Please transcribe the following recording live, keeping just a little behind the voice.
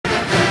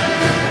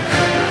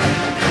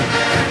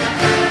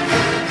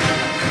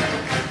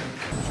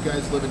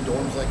guys live in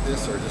dorms like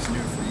this, or just new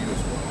for you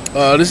as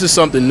well? This is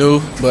something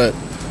new, but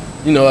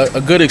you know,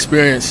 a good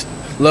experience.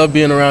 Love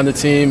being around the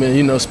team and,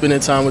 you know, spending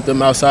time with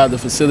them outside the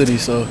facility.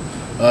 So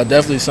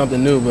definitely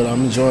something new, but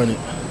I'm enjoying it.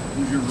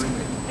 Who's your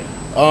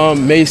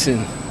roommate?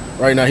 Mason.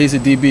 Right now he's a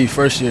DB,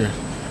 first year,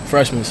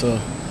 freshman. So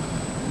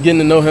getting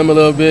to know him a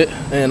little bit,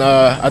 and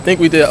I think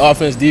we did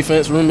offense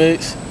defense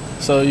roommates.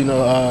 So you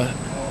know,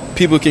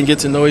 people can get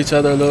to know each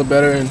other a little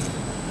better, and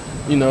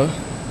you know,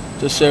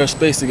 just share a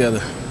space together.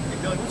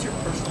 Hey Billy, what's your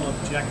personal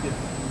objective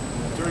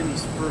during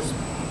these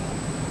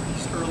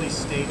early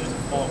stages of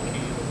fall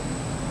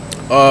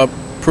camp?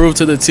 Prove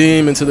to the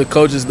team and to the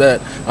coaches that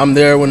I'm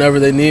there whenever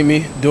they need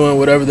me, doing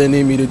whatever they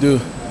need me to do,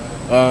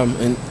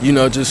 and you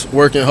know, just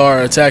working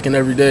hard, attacking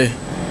every day,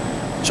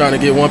 trying to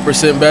get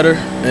 1% better,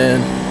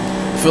 and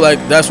I feel like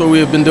that's what we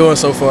have been doing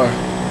so far.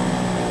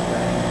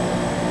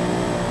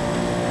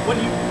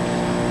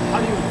 How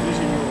do you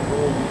envision your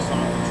role in this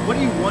offense? What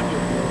do you want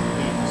your role to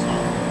be in this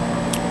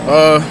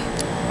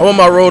offense? I want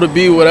my role to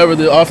be whatever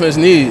the offense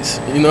needs,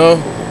 you know,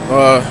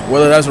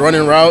 whether that's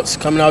running routes,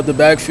 coming out the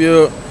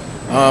backfield,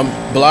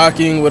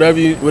 blocking, whatever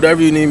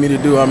you need me to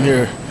do, I'm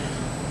here. How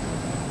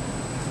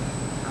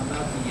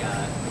about the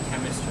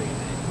chemistry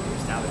that you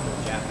established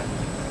with Jeff?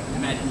 I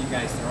imagine you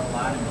guys throw a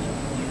lot. I mean,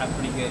 you have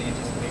pretty good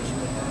anticipation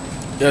with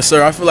that. Yes,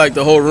 sir. I feel like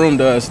the whole room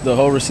does, the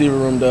whole receiver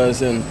room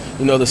does, and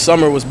you know, the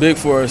summer was big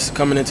for us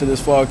coming into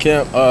this fall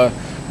camp,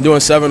 doing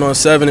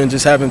 7-on-7 and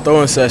just having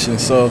throwing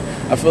sessions. So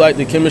I feel like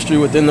the chemistry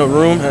within the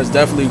room has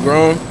definitely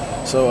grown.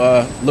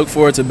 So look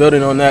forward to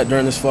building on that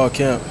during this fall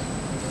camp.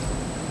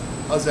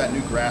 How's that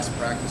new grass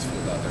practice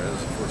field out there? That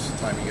was the first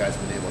time you guys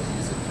been able to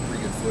use it.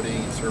 Pretty good footing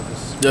and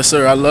surface. Yes,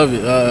 sir. I love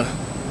it.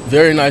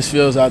 Very nice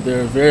fields out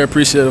there. Very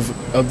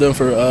appreciative of them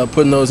for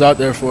putting those out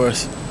there for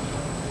us. So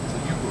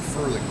you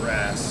prefer the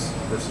grass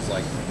versus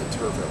like the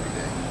turf every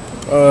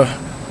day?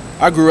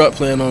 I grew up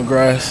playing on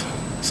grass,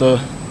 so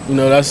you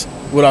know, that's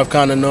what I've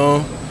kind of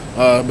known.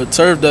 But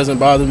turf doesn't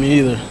bother me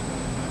either.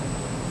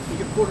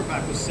 Your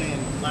quarterback was saying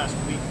last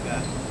week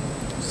that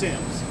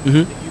Sims,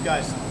 that you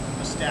guys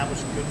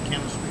established good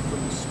chemistry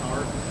from the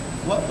start.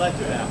 What led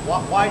to that?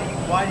 Why do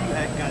you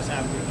guys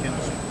have good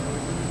chemistry?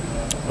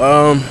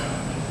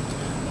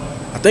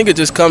 I think it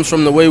just comes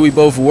from the way we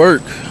both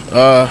work.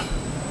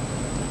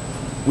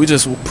 We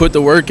just put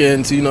the work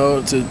in to, you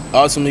know, to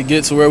ultimately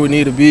get to where we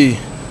need to be.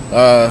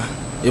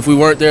 If we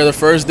weren't there the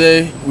first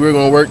day, we were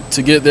going to work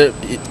to get there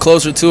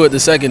closer to it the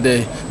second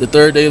day, the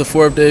third day, the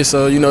fourth day.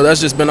 So, you know,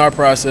 that's just been our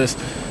process,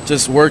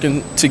 just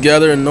working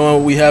together and knowing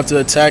what we have to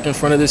attack in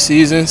front of this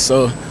season.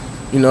 So,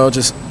 you know,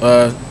 just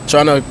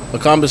trying to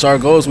accomplish our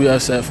goals we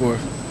have set for.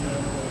 Do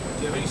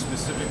you have any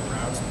specific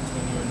routes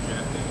between you and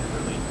Jeff that you're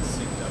really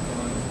synced up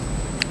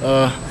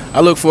on? I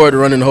look forward to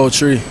running the whole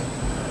tree,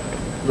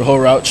 the whole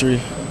route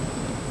tree.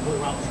 Whole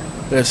route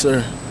tree? Yes,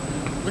 sir.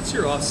 What's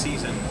your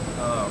off-season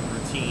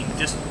routine?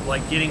 Just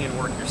like getting in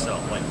work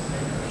yourself. Like,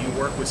 do you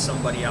work with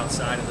somebody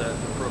outside of the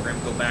program,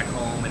 go back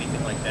home,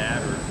 anything like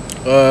that?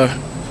 Or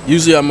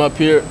usually I'm up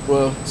here.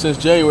 Well, since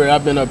January,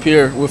 I've been up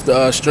here with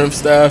the strength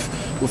staff,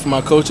 with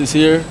my coaches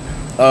here.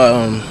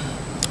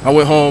 I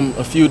went home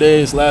a few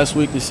days last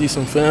week to see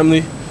some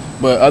family,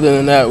 but other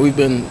than that, we've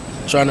been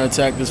trying to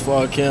attack this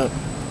fall camp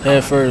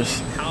head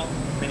first. How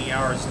many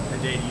hours a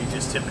day do you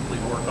just typically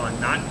work on?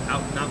 Not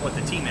what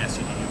the team asks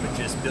you to do, but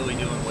just Billy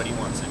doing what he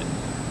wants to do.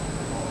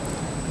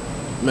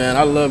 Man,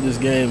 I love this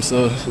game,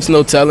 so it's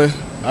no telling.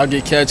 I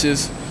get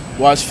catches,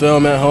 watch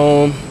film at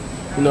home.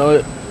 You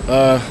know,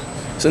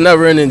 it's a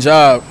never-ending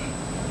job.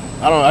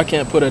 I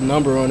can't put a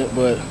number on it,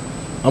 but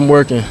I'm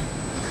working.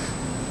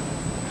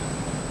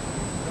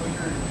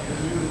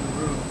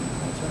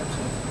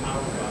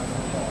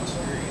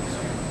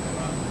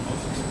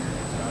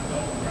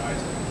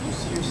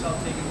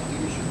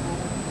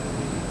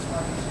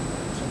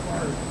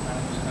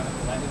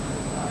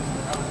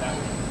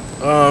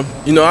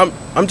 You know,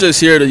 I'm just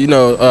here to, you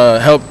know,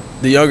 help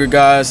the younger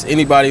guys,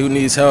 anybody who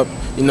needs help.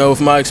 You know, with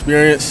my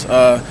experience,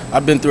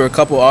 I've been through a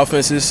couple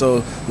offenses,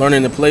 so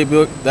learning the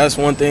playbook, that's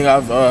one thing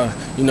I've,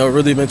 you know,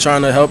 really been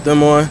trying to help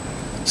them on.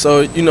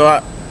 So, you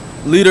know,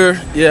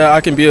 leader, yeah,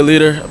 I can be a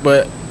leader,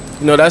 but,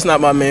 you know, that's not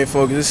my main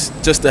focus.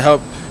 It's just to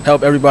help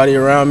everybody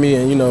around me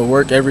and, you know,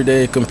 work every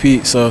day,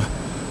 compete. So,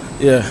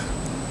 yeah.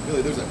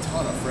 Really, there's a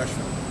ton of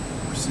freshman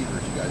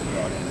receivers you guys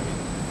brought in. I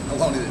mean, how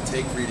long did it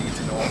take for you to get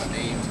to know all the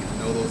names, get to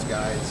know those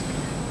guys?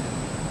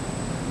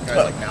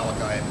 Guys like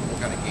Malachi, and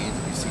what kind of gains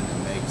have you seen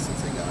them make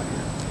since they got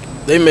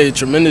here? They made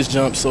tremendous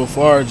jumps so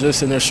far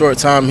just in their short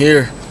time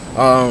here.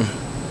 All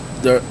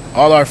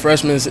our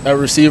freshmen at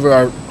receiver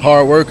are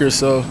hard workers,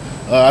 so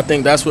I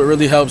think that's what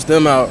really helps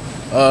them out.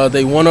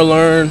 They want to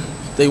learn,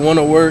 they want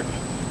to work,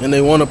 and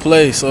they want to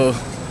play. So,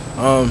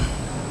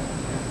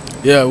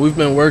 yeah, we've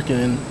been working,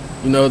 and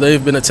you know,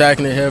 they've been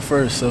attacking it head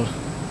first. So.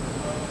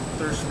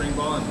 Third spring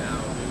ball now.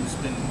 Who's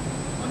been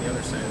on the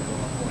other side of the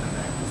ball,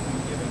 cornerback? Who's been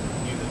giving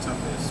you the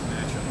toughest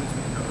matchup? Who's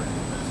been covering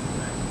the best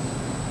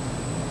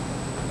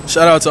practice?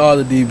 Shout out to all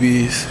the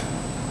DBs.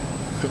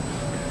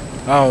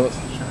 I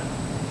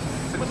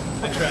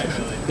tried,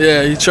 Billy.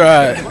 Yeah, you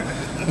tried.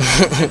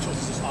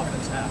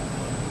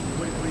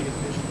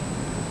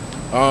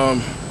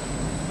 I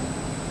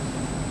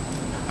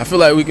feel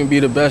like we can be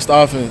the best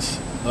offense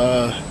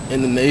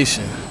in the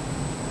nation.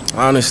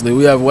 Honestly,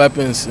 we have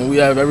weapons and we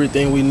have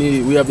everything we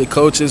need. We have the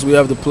coaches, we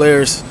have the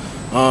players.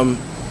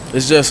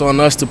 It's just on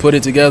us to put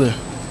it together.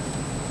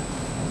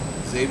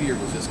 Xavier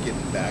was just getting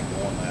back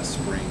going last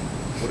spring.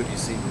 What have you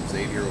seen from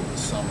Xavier over the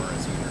summer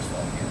as he enters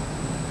fall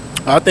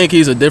camp? I think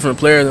he's a different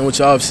player than what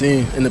y'all have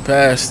seen in the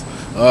past.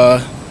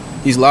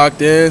 He's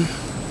locked in.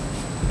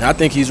 And I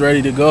think he's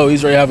ready to go.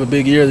 He's ready to have a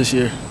big year this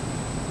year.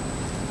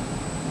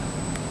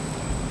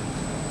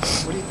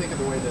 What do you think of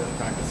the way the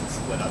practice is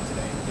split up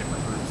today in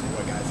different groups and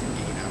what guys can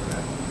gain out of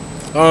that?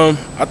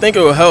 I think it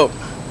will help.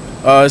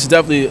 It's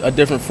definitely a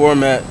different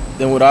format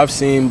than what I've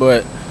seen,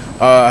 but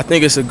I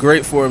think it's a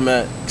great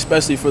format,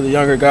 especially for the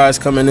younger guys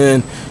coming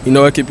in. You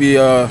know, it could be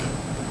a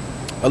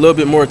little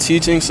bit more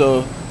teaching,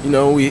 so, you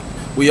know, we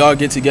all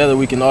get together,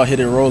 we can all hit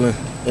it rolling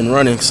and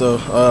running. So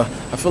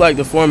I feel like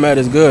the format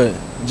is good,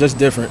 just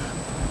different.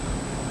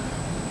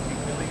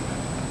 Billy,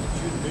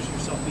 did you envision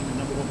yourself being the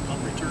 #1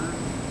 punt returner?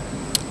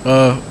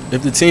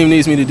 If the team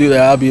needs me to do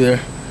that, I'll be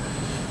there.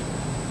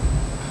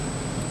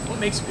 What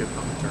makes a good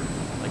punt return?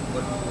 Like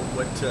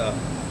what?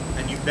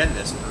 And you've been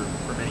this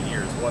for many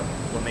years. What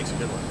makes a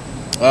good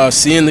one?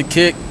 Seeing the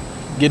kick,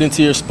 getting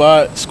to your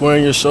spot,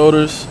 squaring your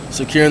shoulders,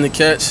 securing the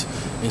catch,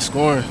 and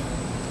scoring.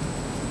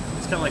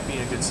 It's kind of like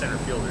being a good center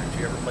fielder. Did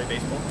you ever play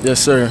baseball? Yes,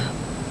 sir.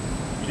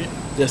 You did?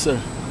 Yes, sir.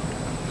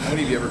 How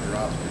many have you ever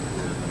dropped in your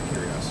career, out of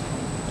curiosity?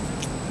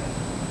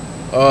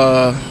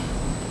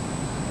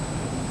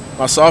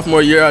 My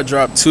sophomore year, I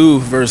dropped 2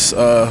 versus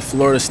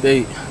Florida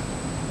State.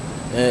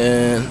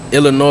 And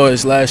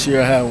Illinois last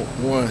year, I had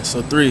 1,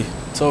 so 3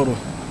 total.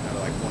 Out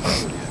of like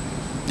 140, I think.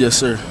 Yes,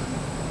 sir.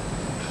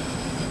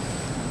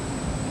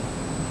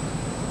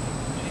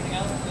 Anything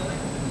else, Billy?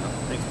 No,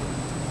 thanks.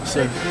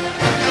 Sir.